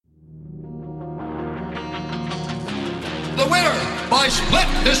by split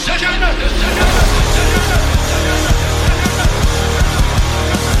decision.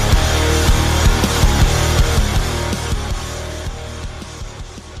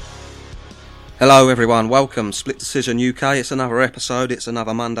 Hello everyone, welcome Split Decision UK. It's another episode, it's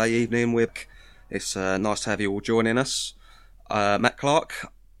another Monday evening. It's nice to have you all joining us. Matt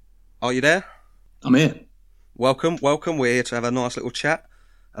Clark, are you there? I'm here. Welcome. We're here to have a nice little chat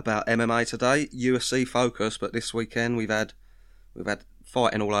about MMA today. UFC focus, but this weekend we've had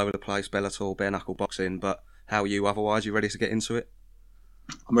fighting all over the place, Bellator, bare knuckle boxing. But how are you otherwise? You ready to get into it?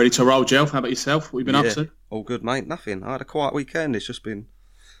 I'm ready to roll, Jelf. How about yourself? What have you been up to? All good, mate. Nothing. I had a quiet weekend. It's just been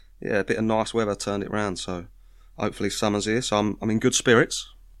a bit of nice weather turned it round. So hopefully summer's here. So I'm in good spirits.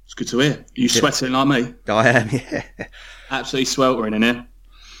 It's good to hear. Are you sweating like me? I am, yeah. Absolutely sweltering in here.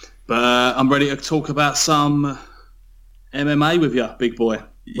 But I'm ready to talk about some MMA with you, big boy.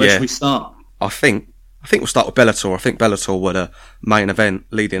 Where should we start? I think we'll start with Bellator. I think Bellator were the main event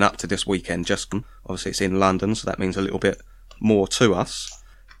leading up to this weekend. Just obviously it's in London, so that means a little bit more to us.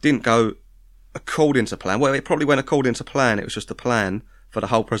 Didn't go according to plan. Well, it probably went according to plan. It was just a plan for the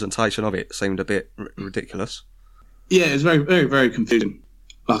whole presentation of it. Seemed a bit ridiculous. Yeah, it was very, very, very confusing.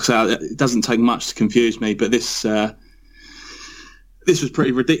 Like I say, it doesn't take much to confuse me, but this was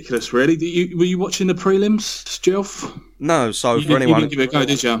pretty ridiculous, really. Were you watching the prelims, Jelf? No, so for anyone... You didn't give it a go,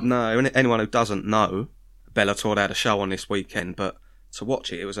 did you? No, anyone who doesn't know, Bellator had a show on this weekend, but to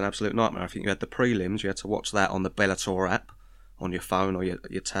watch it was an absolute nightmare. I think you had the prelims, you had to watch that on the Bellator app, on your phone or your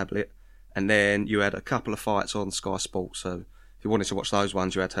tablet, and then you had a couple of fights on Sky Sports, so if you wanted to watch those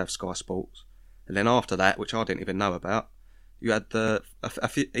ones, you had to have Sky Sports. And then after that, which I didn't even know about, you had a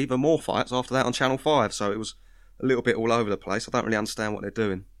few, even more fights after that on Channel 5, so it was a little bit all over the place. I don't really understand what they're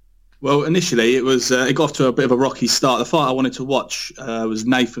doing. Well, initially it got off to a bit of a rocky start. The fight I wanted to watch was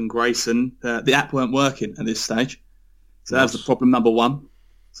Nathan Grayson. The app weren't working at this stage, so that was the problem number one.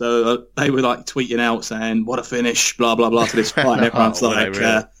 So they were like tweeting out saying, "What a finish!" Blah blah blah to this fight. And everyone's like,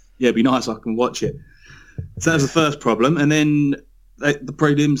 "Yeah, it'd be nice if I can watch it." So that was the first problem, and then the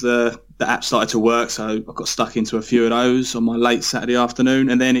prelims, the app started to work, so I got stuck into a few of those on my late Saturday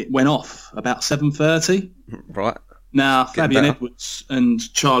afternoon, and then it went off about 7:30. Right. Now, Fabian Edwards and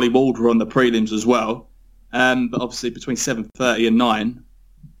Charlie Ward were on the prelims as well, but obviously between 7:30 and 9,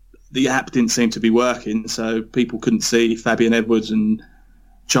 the app didn't seem to be working, so people couldn't see Fabian Edwards and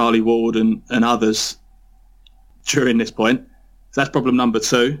Charlie Ward and others during this point. So that's problem number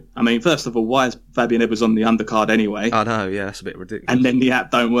two. I mean, first of all, why is Fabian Edwards on the undercard anyway? I know, yeah, that's a bit ridiculous. And then the app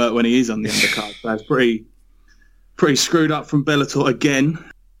don't work when he is on the undercard. So it's pretty screwed up from Bellator again.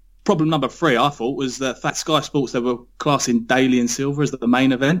 Problem number three, I thought, was the fact Sky Sports, they were classing Daly and Silva as the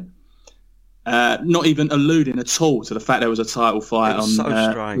main event. Not even alluding at all to the fact there was a title fight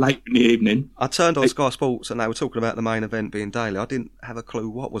on late in the evening. I turned on Sky Sports and they were talking about the main event being Daly. I didn't have a clue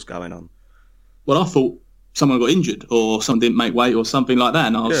what was going on. Well, I thought someone got injured or someone didn't make weight or something like that,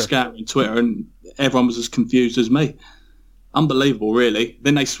 and I was scouring Twitter and everyone was as confused as me. Unbelievable, really.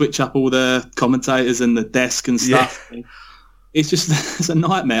 Then they switch up all the commentators and the desk and stuff. Yeah. It's a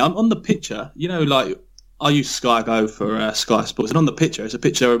nightmare. I'm on the picture, you know, like I use Sky Go for Sky Sports, and on the picture it's a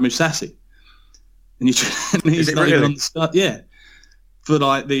picture of Mousasi. And he's not even on the Sky, for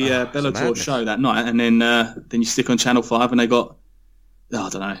like the Bellator show that night, and then you stick on Channel 5 and they got, I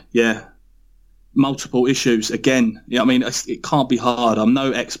don't know, multiple issues again. Yeah, I mean, it can't be hard. I'm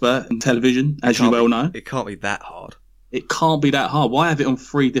no expert in television, as you well know. It can't be that hard. It can't be that hard. Why have it on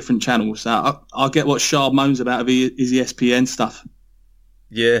 3 different channels? I'll get what Shard moans about of his ESPN stuff.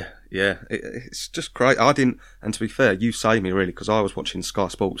 Yeah. It's just great. I didn't, and to be fair, you saved me really, because I was watching Sky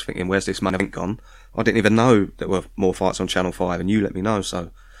Sports thinking, where's this main event gone? I didn't even know there were more fights on Channel 5, and you let me know,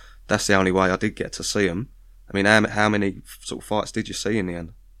 so that's the only way I did get to see them. I mean, how many sort of fights did you see in the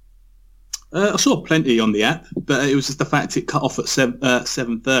end? I saw plenty on the app, but it was just the fact it cut off at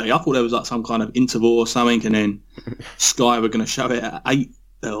 7:30. I thought there was like some kind of interval or something, and then Sky were going to show it at 8.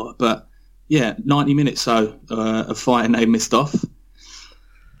 But 90 minutes of fighting they missed off.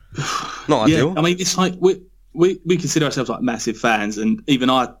 Not ideal. I mean, it's like we consider ourselves like massive fans, and even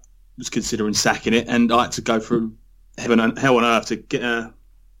I was considering sacking it, and I had to go through hell on earth to get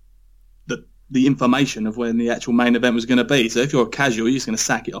the information of when the actual main event was going to be. So if you're a casual, you're just going to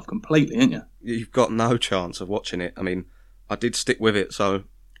sack it off completely, aren't you? You've got no chance of watching it. I mean, I did stick with it, so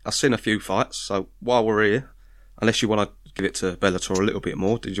I've seen a few fights. So while we're here, unless you want to give it to Bellator a little bit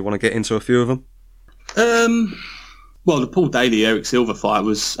more, did you want to get into a few of them? Well, the Paul Daly Eric Silva fight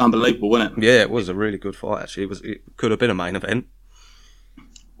was unbelievable, wasn't it? Yeah, it was a really good fight, actually. It could have been a main event.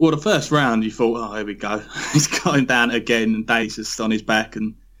 Well, the first round, you thought, oh, here we go. He's going down again, and Daly's just on his back,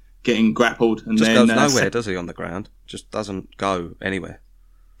 and getting grappled. And just then, goes nowhere, does he, on the ground? Just doesn't go anywhere.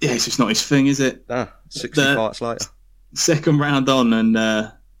 Yeah, it's just not his thing, is it? 60 fights later. Second round on,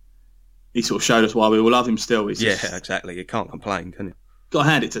 and he sort of showed us why we all love him still. Exactly. You can't complain, can you? Got to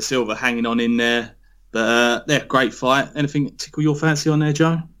hand it to Silva hanging on in there. But great fight. Anything tickle your fancy on there,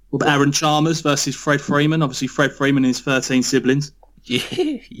 Joe? What about Aaron Chalmers versus Fred Freeman? Obviously, Fred Freeman and his 13 siblings.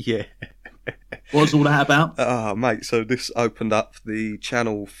 Yeah. What's all that about? Oh, mate, so this opened up the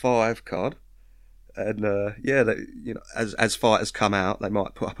Channel 5 card. And, as fighters come out, they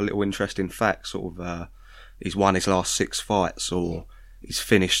might put up a little interesting fact, sort of, he's won his last 6 fights, or he's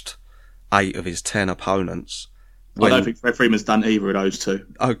finished 8 of his 10 opponents. I don't think Fred Freeman's done either of those 2.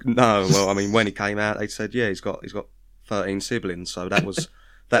 Oh, no. Well, I mean, when he came out, they said, he's got 13 siblings, so that was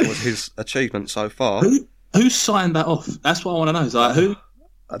his achievement so far. Who signed that off? That's what I want to know. Is like, who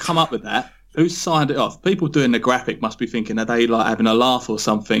come up with that? Who signed it off? People doing the graphic must be thinking, are they like having a laugh or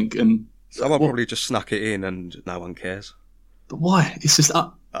something? And someone probably just snuck it in and no one cares. But why? It's just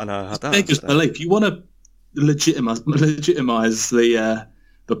I know. I don't beggars belief. You want to legitimise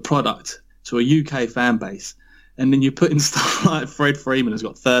the product to a UK fan base, and then you put in stuff like Fred Freeman has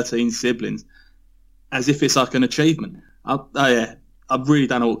got 13 siblings, as if it's like an achievement. I really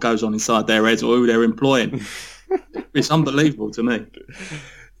don't know what goes on inside their heads or who they're employing. It's unbelievable to me.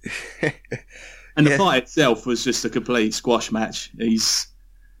 And the fight itself was just a complete squash match. It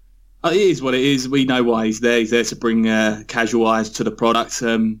is what it is. We know why he's there. He's there to bring casual eyes to the product.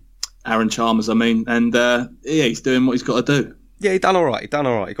 Aaron Chalmers, I mean. And he's doing what he's got to do. Yeah, he done all right. He got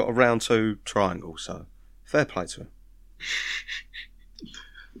a round 2 triangle, so fair play to him.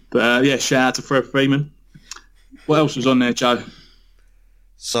 But shout out to Fred Freeman. What else was on there, Joe?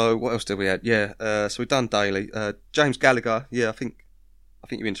 So what else did we have? So we've done Daly. James Gallagher. Yeah, I think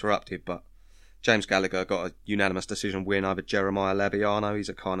you interrupted, but James Gallagher got a unanimous decision win over Jeremiah Labiano. He's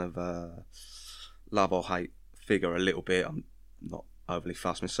a kind of love or hate figure a little bit. I'm not overly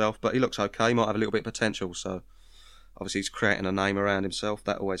fussed myself, but he looks okay. He might have a little bit of potential, so obviously he's creating a name around himself.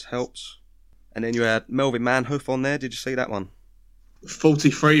 That always helps. And then you had Melvin Manhoef on there. Did you see that one?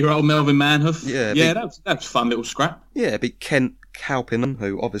 43-year-old Melvin Manhoef. Yeah, that was a fun little scrap. Yeah, beat Kent Calpinen,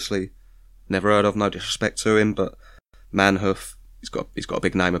 who obviously never heard of, no disrespect to him, but Manhoef, he's got a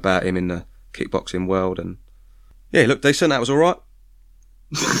big name about him in the kickboxing world, and he looked decent. That was all right.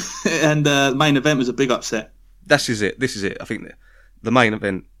 And the main event was a big upset. This is it. I think the main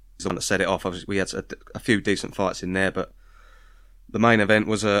event is the one that set it off. Obviously, we had a few decent fights in there, but the main event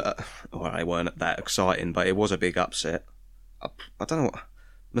was they weren't that exciting, but it was a big upset. I don't know what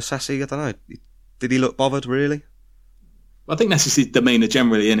Mousasi. I don't know. Did he look bothered? Really? I think that's just his demeanour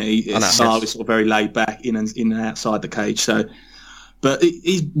generally, isn't it? His style is sort of very laid back in and outside the cage. So, but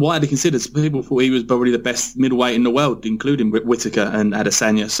he's widely considered. People thought he was probably the best middleweight in the world, including Whittaker and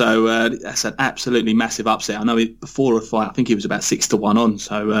Adesanya. So that's an absolutely massive upset. I know before the fight, I think he was about 6-1 on.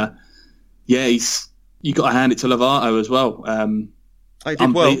 So you got to hand it to Lovato as well. He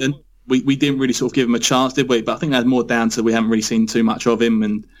did well. We didn't really sort of give him a chance, did we? But I think that's more down to we haven't really seen too much of him,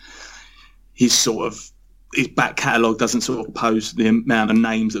 and his back catalogue doesn't sort of pose the amount of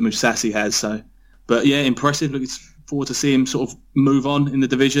names that Mousasi has. So, but impressive. Looking forward to see him sort of move on in the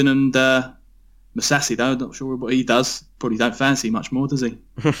division. And Mousasi, though, not sure what he does. Probably don't fancy much more, does he?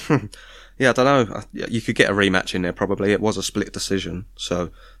 Yeah, I don't know. You could get a rematch in there probably. It was a split decision,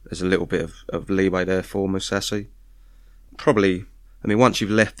 so there's a little bit of leeway there for Mousasi. Probably. I mean, once you've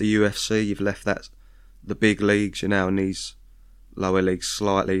left the UFC, you've left the big leagues, you're now in these lower leagues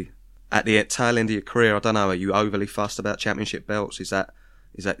slightly. At the tail end of your career, I don't know, are you overly fussed about championship belts? Is that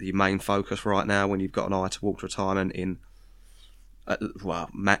your main focus right now when you've got an eye towards retirement in,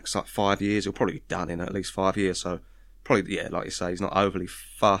 max like 5 years? He'll probably be done in at least 5 years, so probably, like you say, he's not overly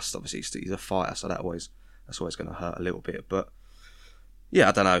fussed. Obviously, he's a fighter, so that's always going to hurt a little bit. But,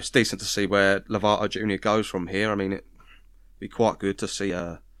 I don't know, it's decent to see where Lovato Jr. goes from here. I mean, be quite good to see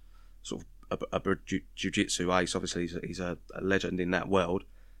a sort of a jiu-jitsu ace. Obviously, he's a legend in that world.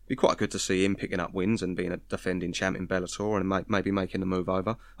 Be quite good to see him picking up wins and being a defending champ in Bellator and maybe making the move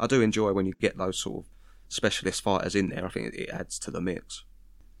over. I do enjoy when you get those sort of specialist fighters in there. I think it adds to the mix.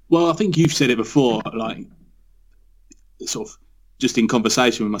 Well, I think you've said it before, like sort of just in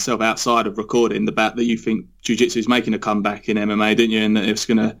conversation with myself outside of recording, about that you think jiu-jitsu is making a comeback in MMA, didn't you? And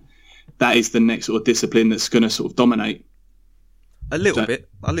that that is the next sort of discipline that's going to sort of dominate. A little bit.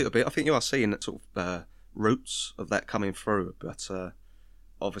 I think you are seeing that sort of roots of that coming through, but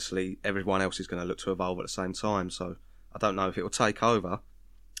obviously everyone else is going to look to evolve at the same time. So I don't know if it will take over.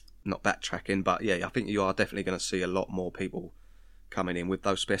 Not backtracking, but I think you are definitely going to see a lot more people coming in with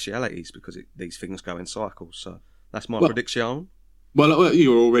those specialities because these things go in cycles. So that's my prediction. Well,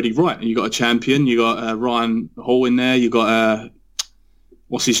 you're already right. You got a champion. You got Ryan Hall in there. You got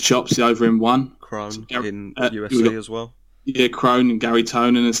what's his chops over in one. Crone in UFC as well. Yeah, Crone and Gary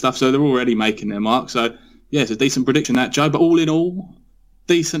Tonin and stuff. So they're already making their mark. So yeah, it's a decent prediction that, Joe. But all in all,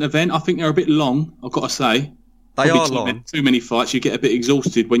 decent event. I think they're a bit long. I've got to say. They are long. Too many fights. You get a bit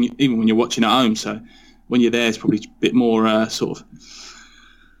exhausted even when you're watching at home. So when you're there, it's probably a bit more sort of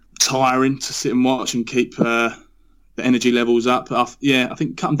tiring to sit and watch and keep the energy levels up. I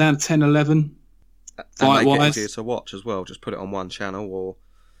think cut them down to 10, 11. And make it easier to watch as well. Just put it on one channel, or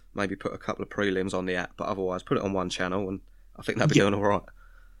maybe put a couple of prelims on the app. But otherwise, put it on one channel, and I think that'd be doing all right.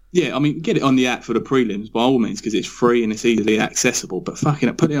 Yeah, I mean, get it on the app for the prelims by all means, because it's free and it's easily accessible. But fucking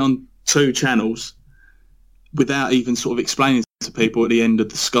it, put it on 2 channels without even sort of explaining to people at the end of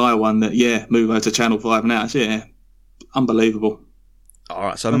the Sky one that, move over to Channel 5 now. It's, unbelievable. All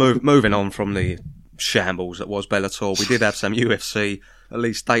right, so moving on from the shambles that was Bellator, we did have some UFC. At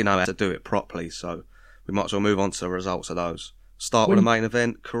least they know how to do it properly, so we might as well move on to the results of those. Start with the main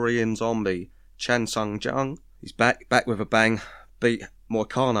event, Korean Zombie, Chan Sung Jung. He's back with a bang, beat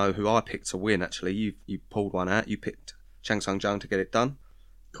Moicano, who I picked to win, actually. You pulled one out, you picked Chan Sung Jung to get it done.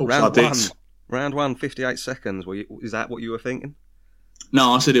 Round one, 58 seconds. Is that what you were thinking?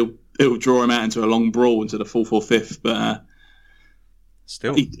 No, I said it'll draw him out into a long brawl into the 4th or 5th, but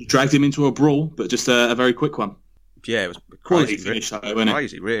still, he dragged him into a brawl, but just a very quick one. Yeah, it was crazy. Finish, though, wasn't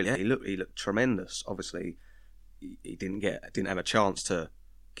crazy, really. Yeah, he looked tremendous. Obviously, he didn't have a chance to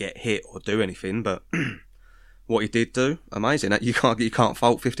get hit or do anything, but what he did do, amazing. You can't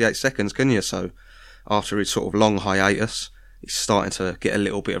fault 58 seconds, can you? So after his sort of long hiatus, he's starting to get a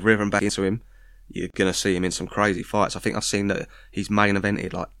little bit of rhythm back into him. You're going to see him in some crazy fights. I think I've seen that he's main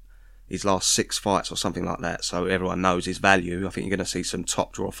evented like his last 6 fights or something like that, so everyone knows his value. I think you're going to see some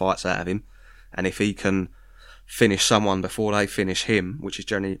top draw fights out of him, and if he can finish someone before they finish him, which is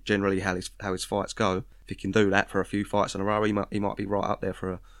generally how his fights go, if he can do that for a few fights in a row, he might be right up there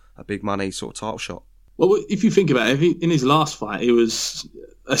for a big money sort of title shot. Well, if you think about it, in his last fight, he was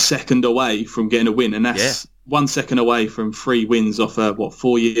a second away from getting a win, and that's 1 second away from 3 wins off a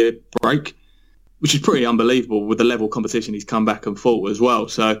 4-year break, which is pretty unbelievable with the level of competition he's come back and fought as well.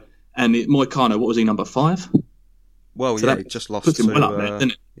 So, and Moicano, what was he, number 5? Well, so he just lost him well up there,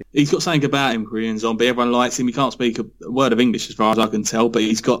 didn't it? He's got something about him, Korean Zombie. Everyone likes him. He can't speak a word of English as far as I can tell, but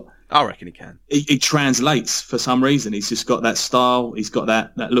he's got... I reckon he can. He translates for some reason. He's just got that style. He's got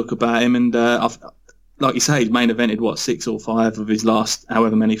that look about him. And like you say, he's main evented, 6 or 5 of his last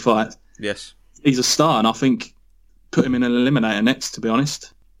however many fights. Yes. He's a star, and I think put him in an eliminator next, to be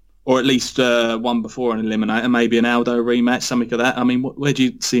honest. Or at least one before an eliminator, maybe an Aldo rematch, something like that. I mean, where do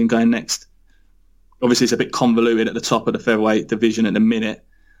you see him going next? Obviously, it's a bit convoluted at the top of the featherweight division at the minute.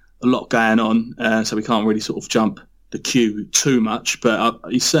 A lot going on, so we can't really sort of jump the queue too much, but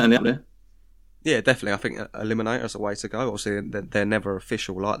he's certainly up there. Yeah, definitely. I think eliminator is the way to go. Obviously, they're never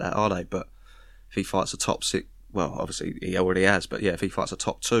official like that, are they? But if he fights a top 6, well, obviously he already has, but yeah, if he fights a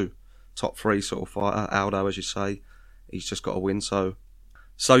top 2, top 3 sort of fighter, Aldo, as you say, he's just got to win. So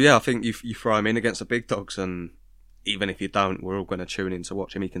yeah, I think you throw him in against the big dogs, and even if you don't, we're all going to tune in to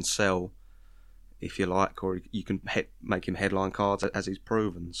watch him. He can sell, if you like, or you can make him headline cards as he's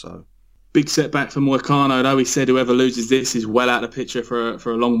proven. So big setback for Moicano, though. He said whoever loses this is well out of the picture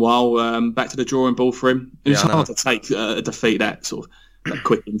for a long while. Back to the drawing board for him. It's hard to take a defeat that sort of that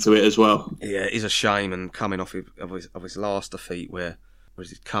quick into it as well. Yeah, it is a shame, and coming off of his last defeat, where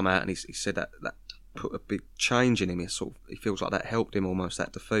he's come out and he said that put a big change in him. He feels like that helped him almost,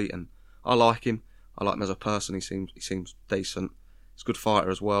 that defeat. And I like him. I like him as a person. He seems decent. He's a good fighter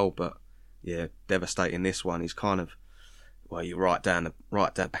as well. But yeah, devastating this one. He's kind of, well, you're right down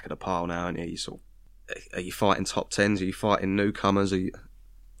back of the pile now, and you sort of, are you fighting top 10s? Are you fighting newcomers? I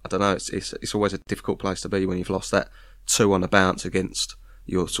don't know. It's always a difficult place to be when you've lost that 2 on the bounce against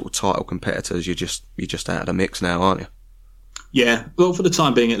your sort of title competitors. You're just out of the mix now, aren't you? Yeah, well, for the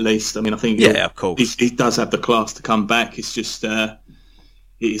time being at least. I mean, I think of course he does have the class to come back. It's just it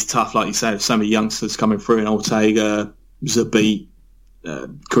is tough, like you say, with so many youngsters coming through, and Ortega, Zabit,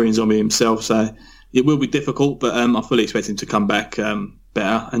 Korean Zombie himself. So it will be difficult, but I fully expect him to come back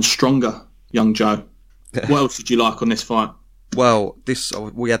better and stronger, young Joe. What else did you like on this fight? Well,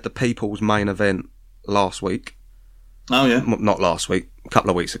 we had the People's main event last week. Oh yeah, not last week, a couple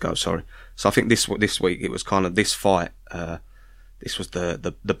of weeks ago. Sorry. So I think this week it was kind of this fight. This was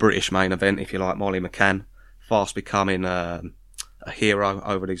the British main event, if you like. Molly McCann, fast becoming a hero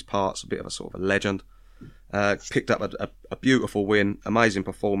over these parts, a bit of a sort of a legend. Picked up a beautiful win, amazing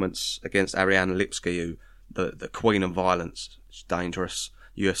performance against Ariane Lipski, who the queen of violence. She's dangerous.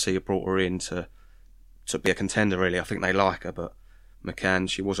 UFC have brought her in to be a contender, really. I think they like her, but McCann.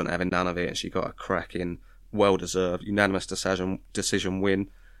 She wasn't having none of it, and she got a cracking, well-deserved, unanimous decision win.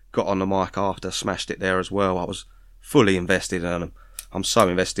 Got on the mic after, smashed it there as well. I was fully invested in her. I'm so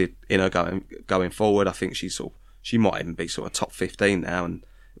invested in her going forward. I think she might even be sort of top 15 now, and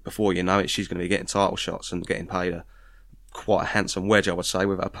before you know it, she's going to be getting title shots and getting paid quite a handsome wedge, I would say,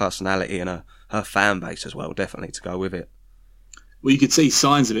 with her personality and her fan base as well, definitely to go with it. Well, you could see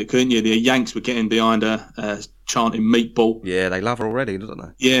signs of it, couldn't you? The Yanks were getting behind her, chanting meatball. Yeah, they love her already, don't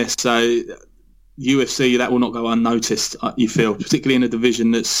they? Yeah, so UFC, that will not go unnoticed, you feel, particularly in a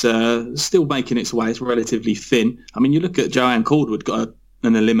division that's still making its way. It's relatively thin. I mean, you look at Joanne Calderwood, got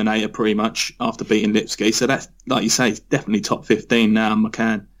an eliminator pretty much after beating Lipsky, so that's, like you say, it's definitely top 15 now,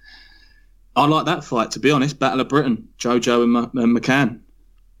 McCann. I like that fight, to be honest. Battle of Britain, Jojo and McCann.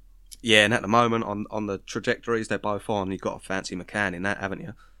 Yeah, and at the moment, on the trajectories they're both on, you've got to fancy McCann in that, haven't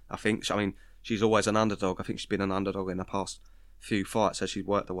you? I mean, she's always an underdog. I think she's been an underdog in the past few fights as she's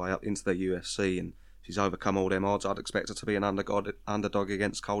worked her way up into the UFC, and she's overcome all them odds. I'd expect her to be an underdog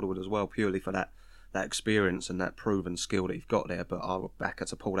against Calderwood as well, purely for that experience and that proven skill that you've got there, but I would back her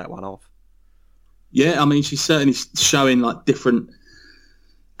to pull that one off. Yeah, I mean, she's certainly showing like different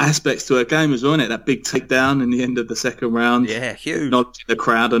aspects to her game as well, isn't it? That big takedown in the end of the second round. Yeah, huge. Knocked the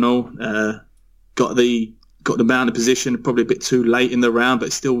crowd and all. Got the mounted position probably a bit too late in the round,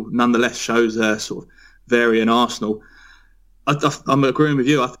 but still nonetheless shows sort of varying Arsenal. I'm agreeing with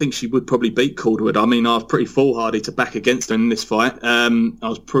you. I think she would probably beat Calderwood. I mean, I was pretty foolhardy to back against her in this fight. I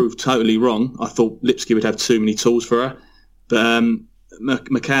was proved totally wrong. I thought Lipsky would have too many tools for her. But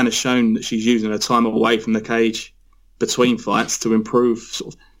McCann has shown that she's using her time away from the cage between fights to improve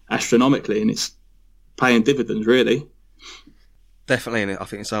sort of astronomically, and it's paying dividends, really. Definitely, and I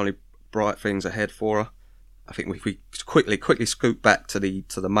think it's only bright things ahead for her. I think if we quickly scoot back to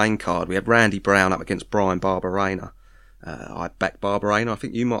the main card, we had Randy Brown up against Brian Barberena. I backed Barberena. I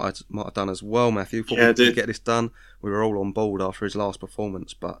think you might have done as well, Matthew. Thought we could get this done. We were all on board after his last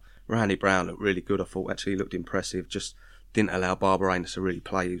performance, but Randy Brown looked really good. I thought actually he looked impressive. Just didn't allow Barberena to really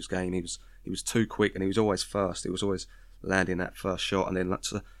play his game. He was too quick, and he was always first. He was always landing that first shot, and then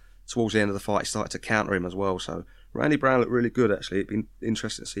towards the end of the fight, he started to counter him as well. So Randy Brown looked really good, actually. It'd been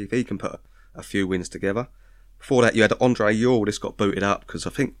interesting to see if he can put a few wins together. Before that, you had Andre Ewell. This got booted up because I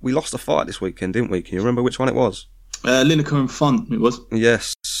think we lost a fight this weekend, didn't we? Can you remember which one it was? Lineker and Font, it was.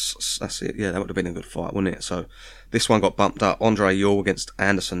 Yes, that's it. Yeah, that would have been a good fight, wouldn't it? So this one got bumped up. Andre Ewell against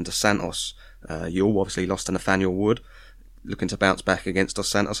Anderson Dos Santos. Ewell obviously lost to Nathaniel Wood, looking to bounce back against Dos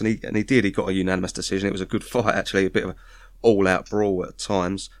Santos, and he did. He got a unanimous decision. It was a good fight, actually. A bit of an all-out brawl at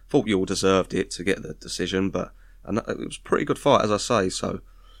times. Thought Ewell deserved it to get the decision, but it was a pretty good fight, as I say. So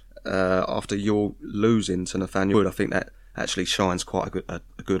after Ewell losing to Nathaniel Wood, I think that actually shines quite a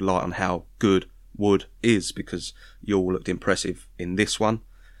good light on how good Wood is, because Ewell looked impressive in this one.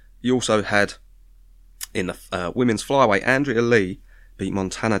 You also had in the women's flyweight, Andrea Lee beat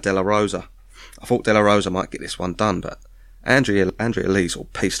Montana De La Rosa. I thought De La Rosa might get this one done, but Andrea Lee sort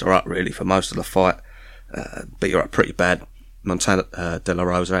of pieced her up really for most of the fight. Beat her up pretty bad. Montana De La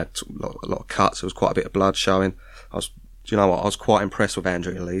Rosa had a lot of cuts. There was quite a bit of blood showing. I was quite impressed with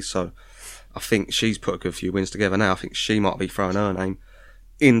Andrea Lee, so I think she's put a good few wins together now. I think she might be throwing her name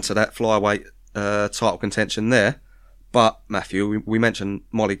into that flyweight title contention there. But Matthew, we mentioned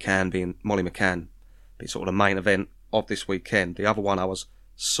Molly McCann being sort of the main event of this weekend. The other one I was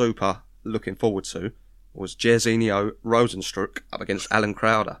super looking forward to was Jairzinho Rozenstruik up against Alan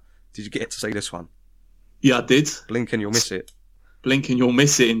Crowder. Did you get to see this one? Yeah, I did. Blink and you'll miss it. Blink and you'll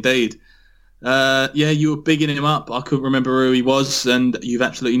miss it, indeed. Yeah, you were bigging him up. I couldn't remember who he was, and you've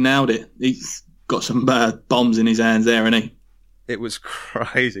absolutely nailed it. He's got some bombs in his hands there, hasn't he? It was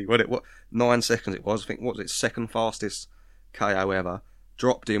crazy. What 9 seconds it was. I think, what was it, second fastest KO ever.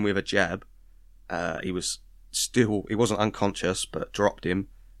 Dropped him with a jab. He wasn't unconscious, but dropped him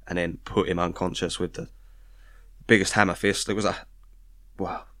and then put him unconscious with the biggest hammer fist. It was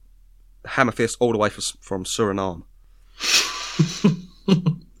hammer fist all the way from Suriname.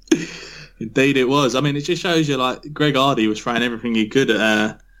 Indeed it was. I mean, it just shows you, like, Greg Hardy was trying everything he could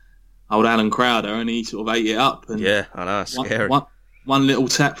at old Alan Crowder, and he sort of ate it up. And yeah, I know, it's scary. One little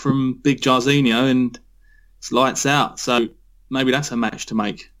tap from Big Jairzinho and it's lights out. So maybe that's a match to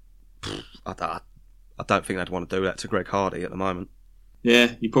make. I don't think they'd want to do that to Greg Hardy at the moment.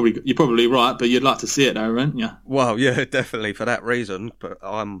 Yeah, you're probably right, but you'd like to see it though, aren't you? Well, yeah, definitely for that reason. But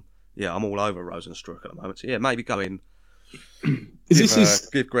I'm all over Rozenstruik at the moment. So yeah, maybe go in.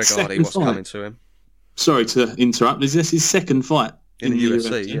 Give Greg Hardy what's coming to him. Sorry to interrupt. Is this his second fight in the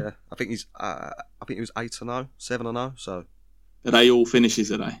UFC? Yeah, I think he was 8-0, 7-0. So are they all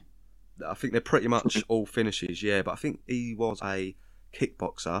finishes? Are they? I think they're pretty much all finishes. Yeah, but I think he was a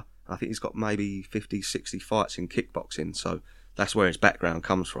kickboxer. I think he's got maybe 50, 60 fights in kickboxing, so that's where his background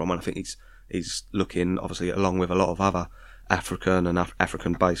comes from. And I think he's looking, obviously, along with a lot of other African and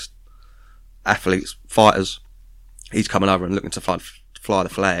African-based athletes, fighters, he's coming over and looking to fly the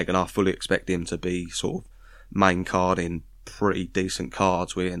flag, and I fully expect him to be sort of main card in pretty decent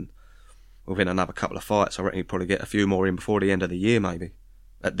cards within another couple of fights. I reckon he'd probably get a few more in before the end of the year, maybe.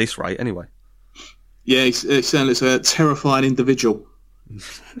 At this rate, anyway. Yeah, he sounds like a terrifying individual.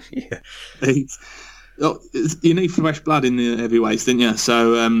 Yeah. You need fresh blood in the heavyweights, didn't you?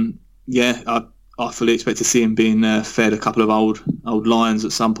 So, I fully expect to see him being fed a couple of old lions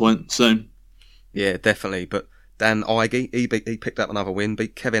at some point soon. Yeah, definitely. But Dan Ige, he picked up another win,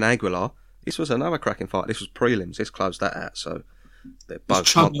 beat Kevin Aguilar. This was another cracking fight. This was prelims. This closed that out. So they're both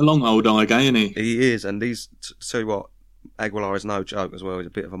chugging along, old Ige, isn't he? He is, and to tell you what, Aguilar is no joke as well. He's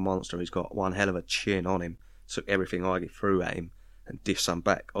a bit of a monster. He's got one hell of a chin on him. Took everything Ige threw at him and dished some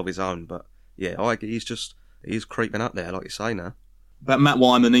back of his own. But yeah, Ige, he's creeping up there, like you say now. But Matt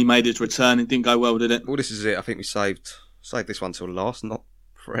Wyman, he made his return and didn't go well, did it? Well, this is it. I think we saved this one till last, not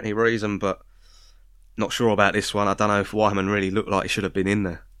for any reason, but not sure about this one. I don't know if Wyman really looked like he should have been in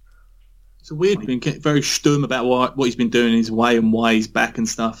there. It's a weird thing. Very stum about what he's been doing in his way and why he's back and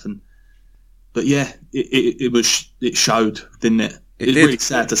stuff. But yeah, it showed, didn't it? It was really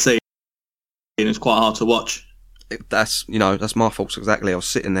sad to see, and it was quite hard to watch. That's my fault exactly. I was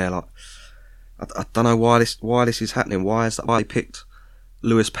sitting there like, I don't know why this is happening. Why they picked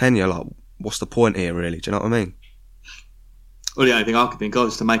Luis Pena? Like, what's the point here, really? Do you know what I mean? Well, the only thing I could think of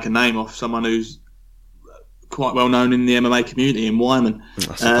is to make a name off someone who's quite well known in the MMA community, in Wyman.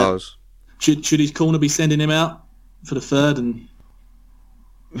 I suppose. Should his corner be sending him out for the third? And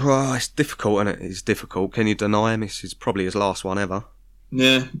well, it's difficult, isn't it? It's difficult. Can you deny him? This is probably his last one ever.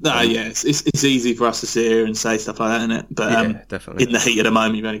 Yeah, it's easy for us to sit here and say stuff like that, isn't it? But yeah, definitely. In the heat of the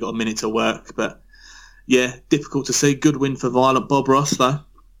moment, you've only got a minute to work. But yeah, difficult to see. Good win for Violent Bob Ross, though.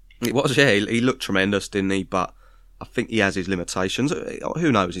 It was, yeah. He looked tremendous, didn't he? But I think he has his limitations.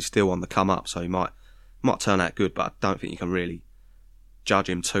 Who knows? He's still on the come up, so he might turn out good. But I don't think you can really judge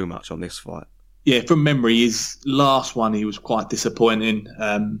him too much on this fight. Yeah, from memory, his last one he was quite disappointing.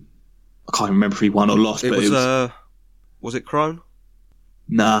 I can't remember if he won or lost. Was it Crone?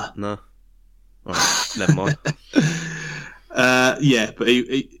 Nah. No. Right, never mind. Yeah, but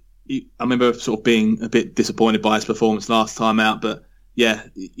he, I remember sort of being a bit disappointed by his performance last time out. But yeah,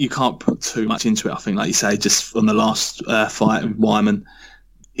 you can't put too much into it. I think, like you say, just on the last fight with Wyman,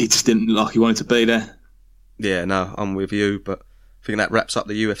 he just didn't look like he wanted to be there. Yeah, no, I'm with you, but I think that wraps up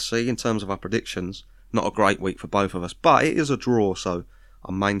the UFC in terms of our predictions. Not a great week for both of us, but it is a draw, so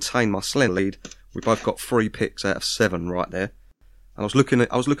I maintain my slim lead. We both got 3 picks out of 7 right there. And I was looking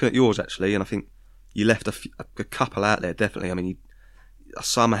at yours actually, and I think you left a couple out there definitely. I mean,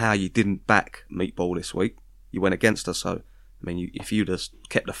 somehow you didn't back Meatball this week. You went against us, so I mean, if you'd have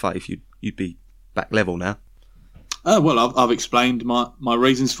kept the faith, you'd be back level now. Well, I've explained my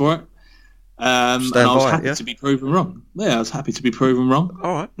reasons for it. And I was happy to be proven wrong. Yeah, I was happy to be proven wrong.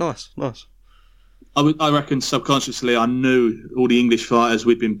 All right, nice. I reckon subconsciously I knew all the English fighters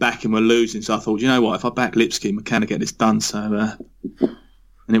we'd been backing were losing, so I thought, you know what, if I back Lipsky, I can get this done. So,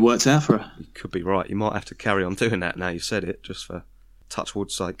 and it worked out for her. You could be right. You might have to carry on doing that now you said it, just for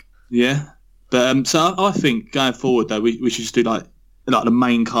touchwood's sake. Yeah, but so I think going forward though, we should just do like the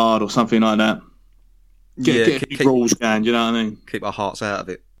main card or something like that. Get a few rules going. Do you know what I mean? Keep our hearts out of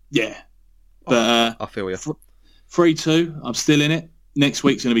it. Yeah. But I feel you. 3-2, I'm still in it. Next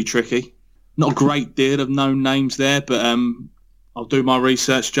week's going to be tricky. Not a great deal of known names there, but I'll do my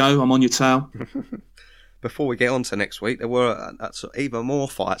research, Joe. I'm on your tail. Before we get on to next week, there were even more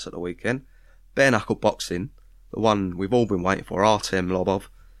fights at the weekend. Bare knuckle boxing, the one we've all been waiting for, Artem Lobov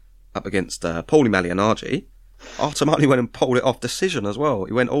up against Paulie Malignaggi. Artem only went and pulled it off decision as well.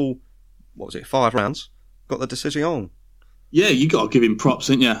 He went 5 rounds, got the decision on. Yeah, you got to give him props,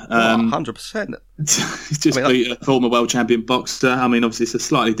 didn't you? 100%. He's just beat a former world champion boxer. I mean, obviously it's a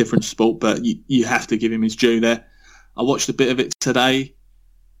slightly different sport, but you have to give him his due there. I watched a bit of it today.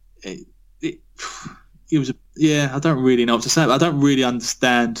 It was I don't really know what to say, but I don't really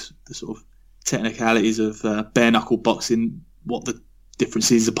understand the sort of technicalities of bare knuckle boxing, what the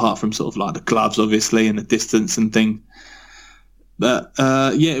difference is apart from sort of like the gloves, obviously, and the distance and thing. But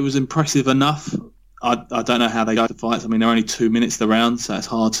it was impressive enough. I don't know how they go to fights. I mean, they're only 2 minutes the round, so it's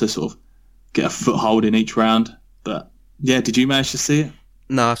hard to sort of get a foothold in each round. But yeah, did you manage to see it?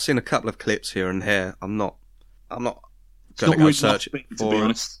 No, I've seen a couple of clips here and here. I'm not going to go search it for. To be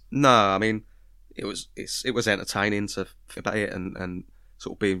honest. No, I mean, it was entertaining to think about it and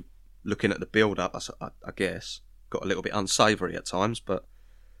sort of be looking at the build up. I guess got a little bit unsavoury at times, but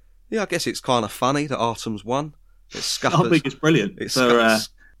yeah, I guess it's kind of funny that Artem's won. I think it's brilliant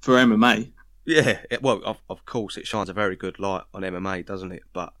for MMA. Yeah, of course, it shines a very good light on MMA, doesn't it?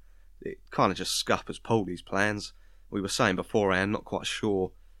 But it kind of just scuppers Paulie's plans. We were saying beforehand, not quite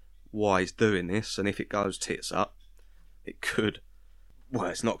sure why he's doing this, and if it goes tits up, it could. Well,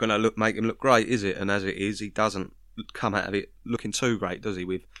 it's not going to make him look great, is it? And as it is, he doesn't come out of it looking too great, does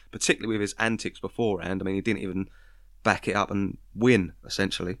he? Particularly with his antics beforehand. I mean, he didn't even back it up and win,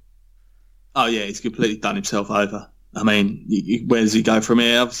 essentially. Oh yeah, he's completely done himself over. I mean, where does he go from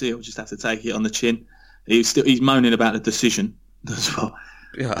here? Obviously, he'll just have to take it on the chin. He's moaning about the decision as well.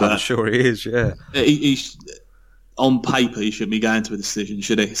 Yeah, I'm sure he is. Yeah, he's on paper he shouldn't be going to a decision,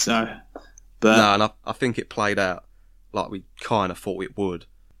 should he? So, but no, and I think it played out like we kind of thought it would.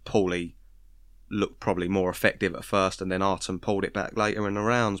 Paulie looked probably more effective at first, and then Artem pulled it back later in the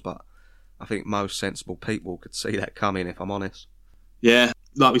rounds. But I think most sensible people could see that coming, if I'm honest. Yeah,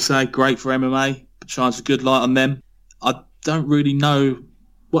 like we say, great for MMA. Shines a good light on them. I don't really know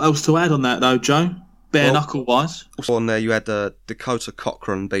what else to add on that, though, Joe. Bare knuckle wise. Also on there, you had Dakota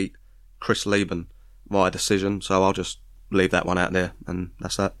Cochran beat Chris Lieben via decision, so I'll just leave that one out there, and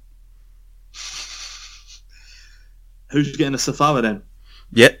that's that. Who's getting a Safoa then?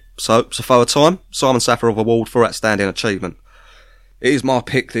 Yep, so Safoa time. Simon Safarov Award for Outstanding Achievement. It is my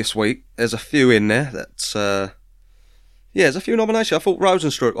pick this week. There's a few in there that's... there's a few nominations. I thought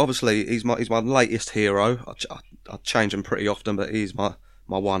Rosenstruck, obviously, he's my latest hero. I change him pretty often, but he's my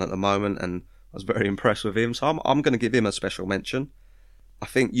one at the moment, and I was very impressed with him, so I'm going to give him a special mention. I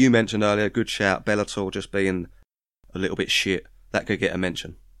think you mentioned earlier, good shout, Bellator just being a little bit shit. That could get a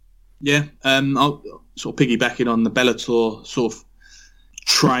mention. Yeah, I'll sort of piggybacking on the Bellator sort of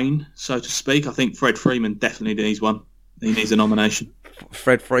train, so to speak. I think Fred Freeman definitely needs one. He needs a nomination.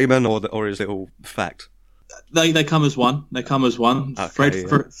 Fred Freeman or his little fact? They come as one. They come as one. Okay,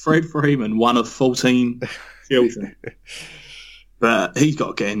 Fred Freeman, one of 14 children. But he's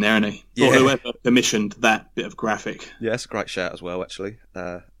got to get in there, hasn't he? Yeah. Or whoever commissioned that bit of graphic. Yeah, it's a great shout as well, actually.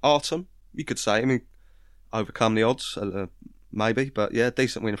 Artem, you could say. I mean, overcome the odds, maybe. But yeah,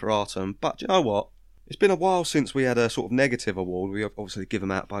 decent win for Artem. But do you know what? It's been a while since we had a sort of negative award. We obviously give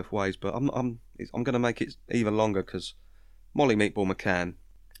them out both ways, but I'm going to make it even longer because Molly Meatball McCann,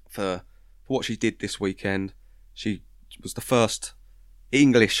 for what she did this weekend, she was the first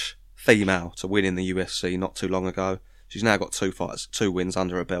English female to win in the UFC not too long ago. She's now got 2 fights, 2 wins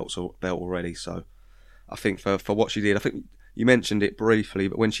under her belt already. So I think for what she did, I think you mentioned it briefly,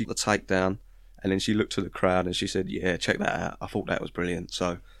 but when she got the takedown and then she looked to the crowd and she said, yeah, check that out. I thought that was brilliant.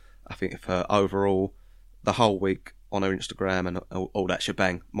 So I think for her overall, the whole week on her Instagram and all that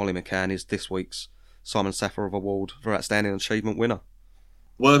shebang, Molly McCann is this week's Simon Safarov Award for Outstanding Achievement winner.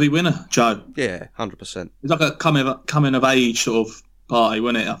 Worthy winner, Joe. Yeah, 100%. It's like a coming of age sort of party,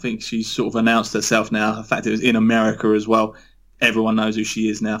 wasn't it? I think she's sort of announced herself now. In fact, it was in America as well. Everyone knows who she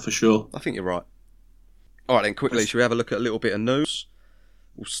is now for sure. I think you're right. All right, then, quickly, shall we have a look at a little bit of news?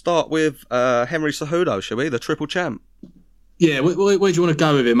 We'll start with Henry Cejudo, shall we? The triple champ. Yeah, where do you want to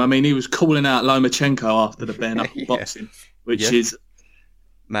go with him? I mean, he was calling out Lomachenko after the bare knuckle boxing, which is...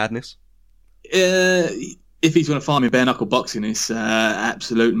 madness. If he's going to fight me bare knuckle boxing, it's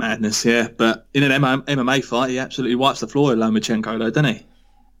absolute madness, yeah. But in an MMA fight, he absolutely wipes the floor with Lomachenko, though, doesn't he?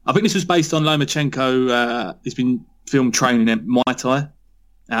 I think this was based on Lomachenko. He's been filmed training at Muay Thai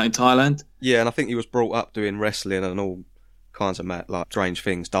out in Thailand. Yeah, and I think he was brought up doing wrestling and all kinds of strange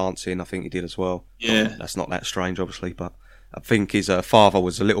things, dancing. I think he did as well. Yeah, that's not that strange, obviously, but I think his father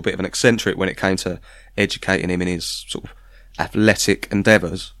was a little bit of an eccentric when it came to educating him in his sort of athletic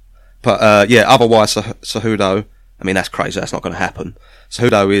endeavours. But otherwise, Cejudo, I mean, that's crazy. That's not going to happen.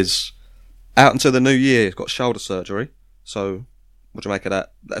 Cejudo is out until the new year. He's got shoulder surgery. So, what do you make of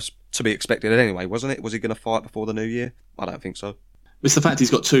that? That's to be expected anyway, wasn't it? Was he going to fight before the new year? I don't think so. It's the fact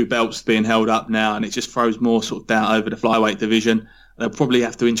he's got 2 belts being held up now, and it just throws more sort of doubt over the flyweight division. They'll probably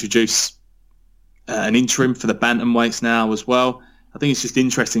have to introduce an interim for the bantamweights now as well. I think it's just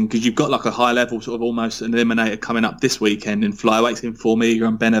interesting because you've got like a high level sort of almost an eliminator coming up this weekend in flyweights in Formiga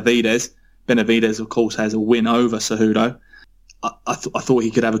and Benavidez. Benavidez, of course, has a win over Cejudo. I thought he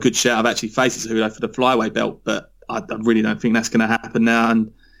could have a good shout of actually facing Cejudo for the flyweight belt, but I really don't think that's going to happen now,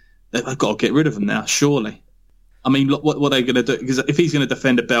 and they've got to get rid of him now, surely. I mean, look, what are they going to do? Because if he's going to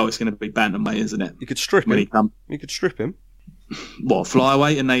defend a belt, it's going to be bantamweight, isn't it? You could strip him. You could strip him. What,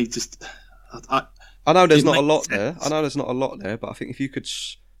 flyweight? And they just... I know there's not a lot there. But I think if you could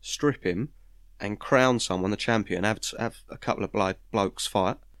strip him and crown someone the champion, have a couple of blokes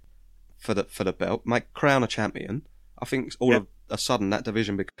fight for the belt, crown a champion, I think all of a sudden that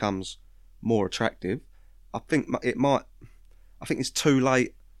division becomes more attractive. I think it might. I think it's too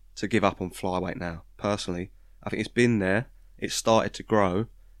late to give up on flyweight now. Personally, I think it's been there. It's started to grow.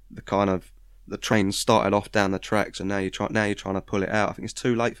 The train started off down the tracks, and now you're trying to pull it out. I think it's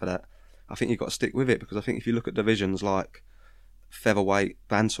too late for that. I think you've got to stick with it, because I think if you look at divisions like featherweight,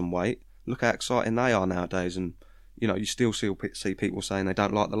 bantamweight, look how exciting they are nowadays. And you still see people saying they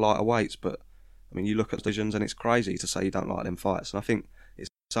don't like the lighter weights, but I mean, you look at divisions and it's crazy to say you don't like them fights. And I think it's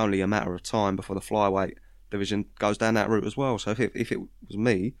only a matter of time before the flyweight division goes down that route as well. So if it was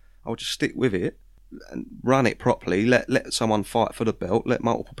me, I would just stick with it and run it properly. Let someone fight for the belt. Let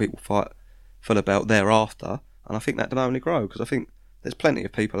multiple people fight for the belt thereafter. And I think that can only grow, because I think there's plenty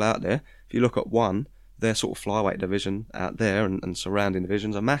of people out there. If you look at one, their sort of flyweight division out there and surrounding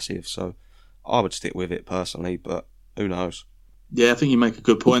divisions are massive. So I would stick with it personally, but who knows? Yeah, I think you make a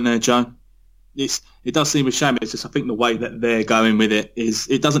good point there, Joe. It does seem a shame. It's just, I think the way that they're going with it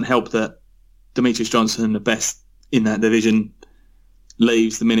doesn't help that Demetrius Johnson, the best in that division,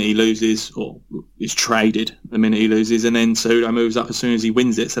 leaves the minute he loses, or is traded the minute he loses, and then Cejudo moves up as soon as he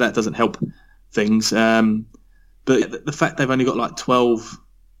wins it. So that doesn't help things. But the fact they've only got like 12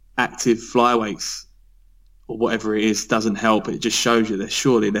 active flyweights or whatever it is doesn't help. It just shows you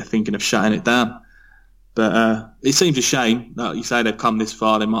that they're thinking of shutting it down. But it seems a shame. Like you say, they've come this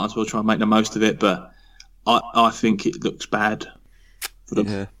far. They might as well try and make the most of it. But I think it looks bad for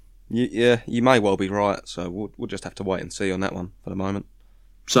them. Yeah, you may well be right. So we'll just have to wait and see on that one for the moment.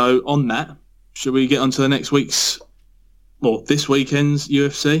 So on that, should we get on to the this weekend's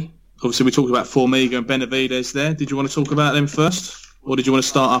UFC? Obviously, we talked about Formiga and Benavidez there. Did you want to talk about them first? Or did you want to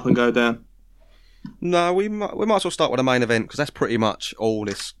start up and go down? No, we might as well start with the main event, because that's pretty much all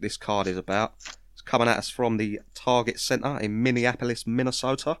this card is about. It's coming at us from the Target Center in Minneapolis,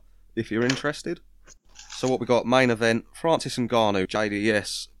 Minnesota, if you're interested. So what we got, main event, Francis Ngannou,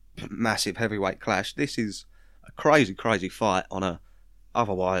 JDS, massive heavyweight clash. This is a crazy, crazy fight on a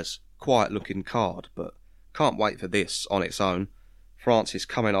otherwise quiet-looking card, but can't wait for this on its own. Francis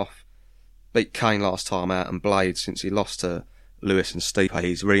coming off, beat Kane last time out, and Blade since he lost to Lewis and Stipe.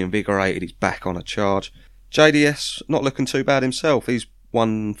 He's reinvigorated, he's back on a charge. JDS not looking too bad himself. He's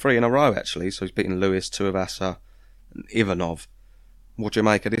won 3 in a row, actually, so he's beaten Lewis, Tuivasa and Ivanov. What do you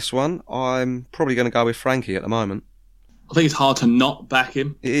make of this one? I'm probably going to go with Frankie at the moment. I think it's hard to not back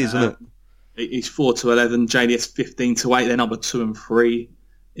him. It is, isn't it? He's 4-11, JDS 15-8. They're number 2 and 3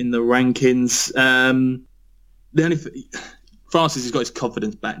 in the rankings. Francis has got his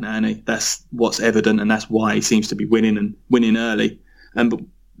confidence back now, and that's what's evident, and that's why he seems to be winning early. But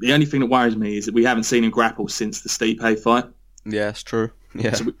the only thing that worries me is that we haven't seen him grapple since the Stipe fight. Yeah, it's true.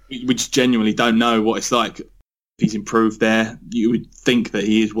 Yeah, so we just genuinely don't know what it's like. If he's improved there, you would think that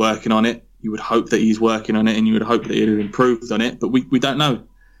he is working on it. You would hope that he's working on it, and you would hope that he'd have improved on it. But we don't know.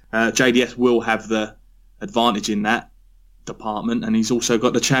 JDS will have the advantage in that department, and he's also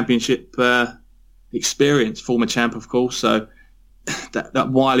got the championship experience, former champ, of course. So that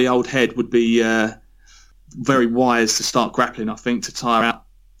wily old head would be very wise to start grappling, I think, to tire out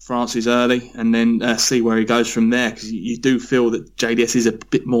Francis early, and then see where he goes from there, because you do feel that JDS is a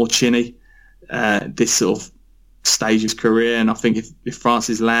bit more chinny this sort of stage of his career, and I think if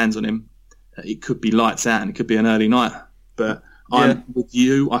Francis lands on him, it could be lights out and it could be an early night. But I'm with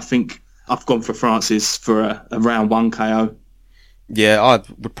you. I think I've gone for Francis for a round 1 KO. Yeah, I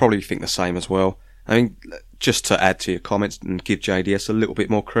would probably think the same as well. I mean, just to add to your comments and give JDS a little bit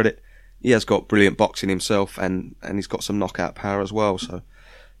more credit, he has got brilliant boxing himself, and he's got some knockout power as well, so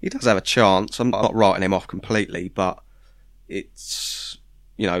he does have a chance. I'm not writing him off completely, but it's,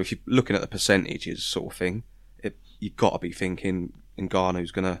 if you're looking at the percentages sort of thing, you've got to be thinking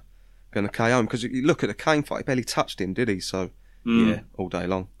Ngannou's going to KO him, because you look at the Kane fight, he barely touched him, did he? So, yeah, all day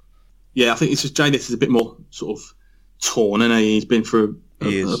long. Yeah, I think it's just JDS is a bit more sort of torn, and he's been through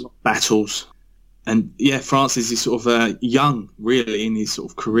a lot of battles. And yeah, Francis is sort of young, really, in his sort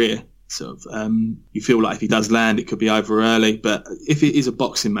of career. Sort of, you feel like if he does land, it could be over early. But if it is a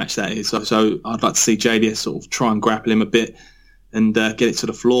boxing match, that is. So I'd like to see JDS sort of try and grapple him a bit and get it to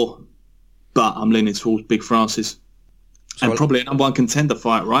the floor. But I'm leaning towards Big Francis. And probably a number 1 contender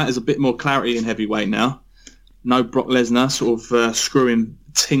fight, right? There's a bit more clarity in heavyweight now. No Brock Lesnar sort of screwing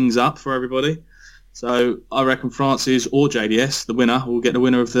things up for everybody. So I reckon Francis or JDS, the winner, will get the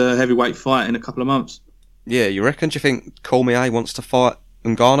winner of the heavyweight fight in a couple of months. Yeah, you reckon? Do you think Cormier wants to fight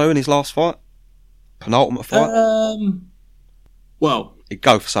Ngannou in his last fight? Penultimate fight? Well, he'd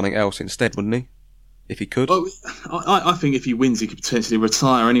go for something else instead, wouldn't he? If he could. Well, I think if he wins, he could potentially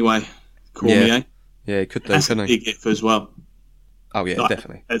retire anyway, Cormier. Yeah, he could do, That's couldn't a he? big if as well. Oh, yeah,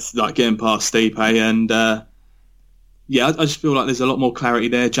 definitely. It's like getting past Stipe, and I just feel like there's a lot more clarity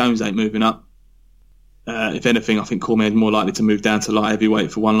there. Jones ain't moving up. If anything, I think Cormier is more likely to move down to light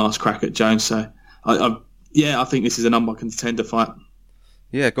heavyweight for one last crack at Jones. So, I think this is a number contender fight.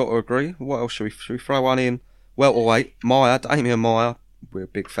 Yeah, got to agree. What else should we throw one in? Welterweight, Damian Maia. We're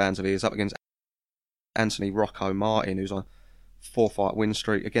big fans of his, up against Anthony Rocco Martin, who's on a 4-fight win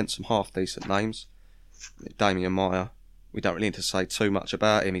streak against some half-decent names. Damian Maia, we don't really need to say too much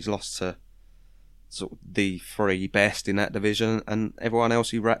about him. He's lost to sort of the three best in that division, and everyone else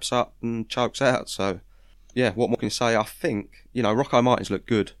he wraps up and chokes out. So, yeah, what more can you say? I think, Rocco Martin's looked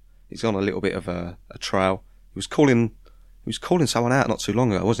good. He's on a little bit of a trail. He was calling someone out not too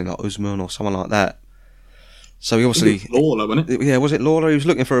long ago, wasn't he? Like Usman or someone like that. So he obviously... Lawler, wasn't it? Yeah, was it Lawler? He was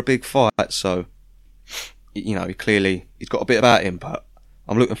looking for a big fight, so... he's got a bit about him, but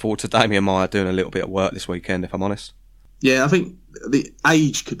I'm looking forward to Damian Maia doing a little bit of work this weekend, if I'm honest. Yeah, I think the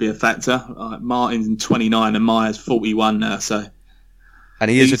age could be a factor. Martin's 29 and Maia's 41 now, so... And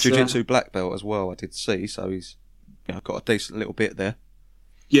he is a jiu-jitsu black belt as well, I did see, so he's got a decent little bit there.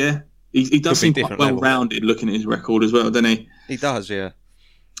 Yeah, he does seem quite well-rounded looking at his record as well, doesn't he? He does, yeah.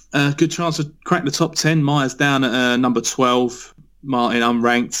 Good chance to crack the top 10. Maia's down at number 12. Martin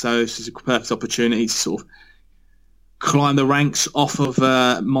unranked, so this is a perfect opportunity to sort of climb the ranks off of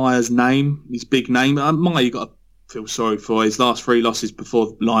Maia's name, his big name. Maia, you got to feel sorry for. His last 3 losses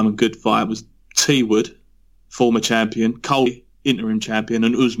before Lyman Good fight was T. Wood, former champion, Coley, interim champion,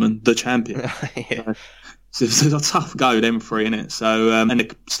 and Usman, the champion. Yeah. So it's a tough go, them 3, innit? So, and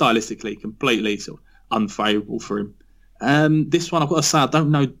stylistically, completely sort of unfavourable for him. This one, I've got to say, I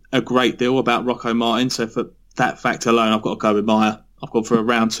don't know a great deal about Rocco Martin, so for that fact alone, I've got to go with Maia. I've gone for a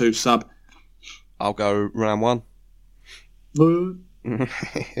round 2 sub. I'll go round 1.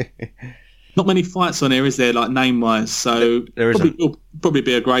 Not many fights on here, is there, like name-wise? So it'll probably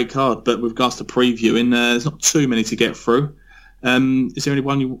be a great card, but with regards to previewing, there's not too many to get through. Is there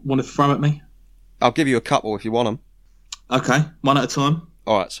anyone you want to throw at me? I'll give you a couple if you want them. Okay, one at a time.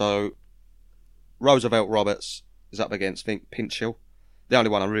 All right, so Roosevelt Roberts is up against Pinchil. The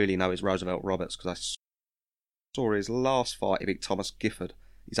only one I really know is Roosevelt Roberts because I saw his last fight. He beat Thomas Gifford.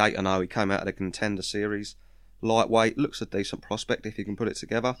 He's 8-0. He came out of the Contender Series. Lightweight, looks a decent prospect if he can put it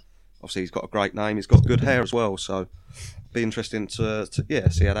together. Obviously, he's got a great name. He's got good hair as well, so be interesting to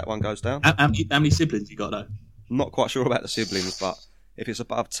see how that one goes down. How many siblings you got though? I'm not quite sure about the siblings, but if it's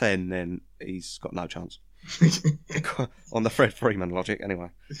above 10, then he's got no chance. On the Fred Freeman logic, anyway.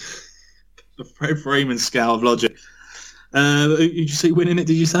 The Fred Freeman scale of logic. Did you see winning it,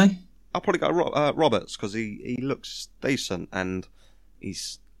 did you say? I'll probably go Roberts because he looks decent and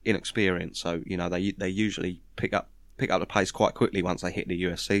he's inexperienced. So, they usually pick up the pace quite quickly once they hit the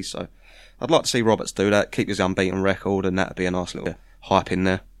UFC. So I'd like to see Roberts do that, keep his unbeaten record, and that'd be a nice little hype in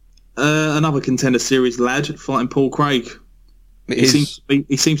there. Another Contender Series lad fighting Paul Craig. He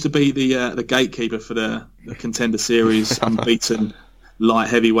seems to be the gatekeeper for the Contender Series unbeaten light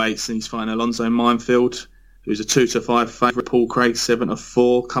heavyweights, and he's fighting Alonzo Minefield, who's a 2-5 favourite. Paul Craig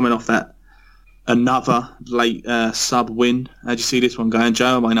 7-4, coming off that another late sub win. How do you see this one going,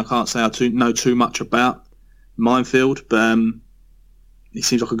 Joe? I mean, I can't say I know too much about Minefield, but he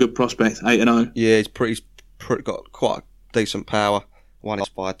seems like a good prospect. 8-0. Yeah, he's pretty got quite decent power. Won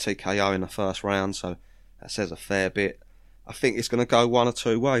it by TKO in the first round, so that says a fair bit. I think it's going to go one or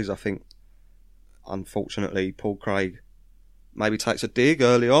two ways. I think, unfortunately, Paul Craig maybe takes a dig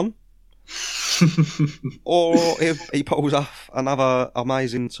early on, or if he pulls off another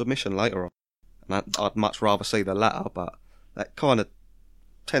amazing submission later on. And I'd much rather see the latter, but that kind of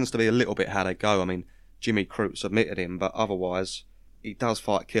tends to be a little bit how they go. I mean, Jimmy Crute submitted him, but otherwise, he does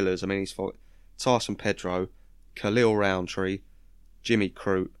fight killers. I mean, he's fought Tyson Pedro, Khalil Roundtree, Jimmy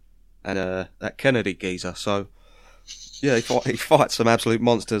Crute, and that Kennedy geezer. So, yeah, he fights some absolute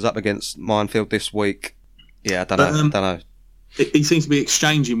monsters up against Minefield this week. Yeah, I don't know. He seems to be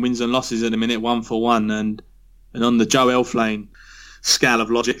exchanging wins and losses at the minute, 1-for-1, and on the Joe Elflane scale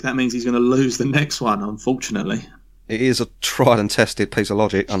of logic, that means he's going to lose the next one, unfortunately. It is a tried and tested piece of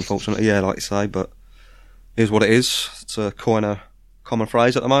logic, unfortunately, yeah, like you say, but it is what it is. It's a common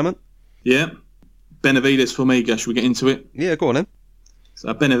phrase at the moment. Yeah. Benavidez, Formiga, should we get into it? Yeah, go on then.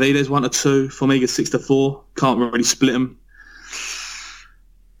 So Benavidez 1-2, Formiga 6-4. Can't really split him.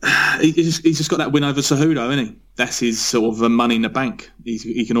 He's just got that win over Cejudo, hasn't he? That's his sort of money in the bank.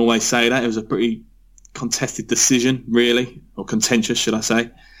 He can always say that. It was a pretty contested decision, really, or contentious, should I say.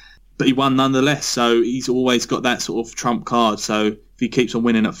 But he won nonetheless, so he's always got that sort of trump card. So if he keeps on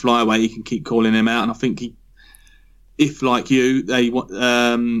winning at flyweight, he can keep calling him out. And I think if, like you, they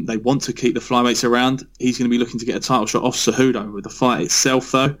want to keep the flyweights around, he's going to be looking to get a title shot off Cejudo. With the fight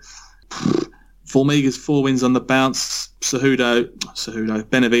itself, though, Formiga's 4 wins on the bounce.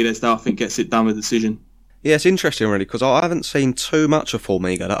 Benavidez, though, I think gets it done with decision. Yeah, it's interesting really because I haven't seen too much of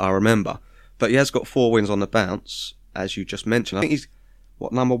Formiga that I remember, but he has got 4 wins on the bounce, as you just mentioned. I think he's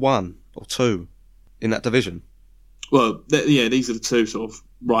number 1 or 2 in that division. Well, these are the 2 sort of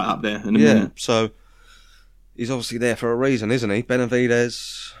right up there in a minute. So he's obviously there for a reason, isn't he?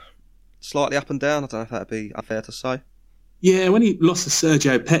 Benavidez slightly up and down. I don't know if that'd be unfair to say. Yeah, when he lost to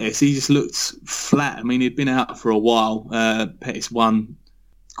Sergio Pettis, he just looked flat. I mean, he'd been out for a while. Pettis won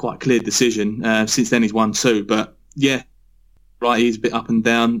quite a clear decision. Since then, he's won 2. But yeah, right, he's a bit up and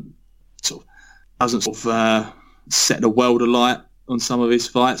down. Sort of doesn't sort of set the world alight on some of his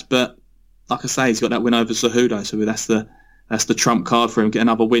fights. But like I say, he's got that win over Cejudo, so that's the trump card for him. Get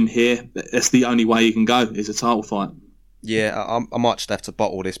another win here. That's the only way he can go is a title fight. Yeah, I might just have to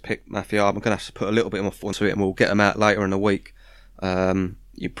bottle this pick, Matthew. I'm going to have to put a little bit more thought into it, and we'll get them out later in the week.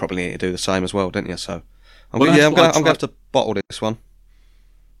 You probably need to do the same as well, don't you? So, I'm going to have to bottle this one.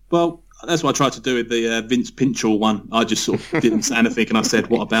 Well, that's what I tried to do with the Vince Pinchall one. I just sort of didn't say anything, and I said,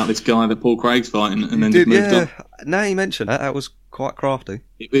 "What about this guy that Paul Craig's fighting?" And then moved on. Now you mentioned that was quite crafty.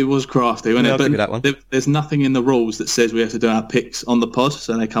 It was crafty, wasn't it? I'll give you that one. There's nothing in the rules that says we have to do our picks on the pod,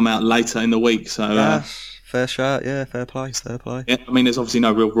 so they come out later in the week. So. Fair shot, yeah, fair play. Yeah, I mean, there's obviously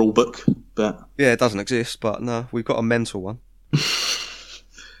no real rule book, but... Yeah, it doesn't exist, but no, we've got a mental one.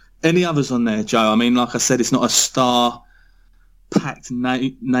 Any others on there, Joe? I mean, like I said, it's not a star-packed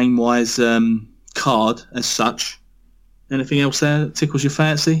name-wise card as such. Anything else there that tickles your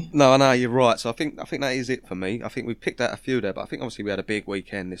fancy? No, you're right. So I think that is it for me. I think we picked out a few there, but I think obviously we had a big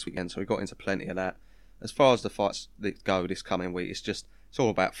weekend this weekend, so we got into plenty of that. As far as the fights that go this coming week, it's all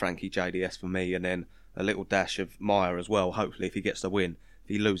about Frankie JDS for me, and then a little dash of Maia as well. Hopefully, if he gets the win. If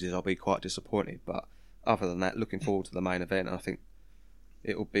he loses, I'll be quite disappointed. But other than that, looking forward to the main event. And I think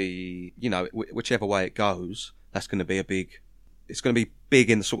it will be, whichever way it goes, that's going to be it's going to be big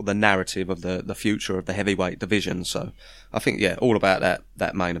in sort of the narrative of the future of the heavyweight division. So I think, all about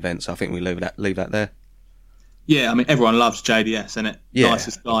that main event. So I think we leave that there. Yeah, I mean, everyone loves JDS, isn't it? Yeah,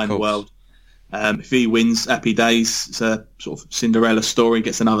 nicest guy in the world. If he wins, happy days. It's a sort of Cinderella story.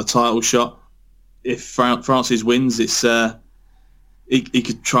 Gets another title shot. If Francis wins, it's he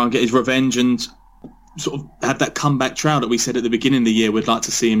could try and get his revenge and sort of have that comeback trial that we said at the beginning of the year. We'd like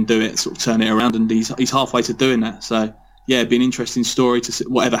to see him do it, sort of turn it around, and he's halfway to doing that. So yeah, it'd be an interesting story to see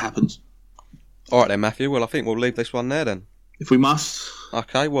whatever happens. All right then, Matthew. Well, I think we'll leave this one there then. If we must.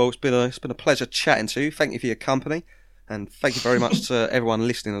 Okay. Well, it's been a pleasure chatting to you. Thank you for your company, and thank you very much to everyone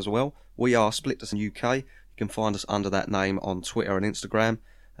listening as well. We are Split Decision UK. You can find us under that name on Twitter and Instagram.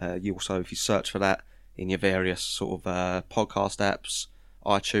 You also, if you search for that in your various sort of podcast apps,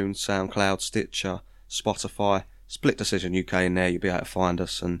 iTunes, SoundCloud, Stitcher, Spotify, Split Decision UK in there, you'll be able to find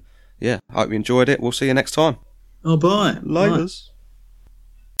us. And yeah, I hope you enjoyed it. We'll see you next time. Oh, bye. Laters. Bye.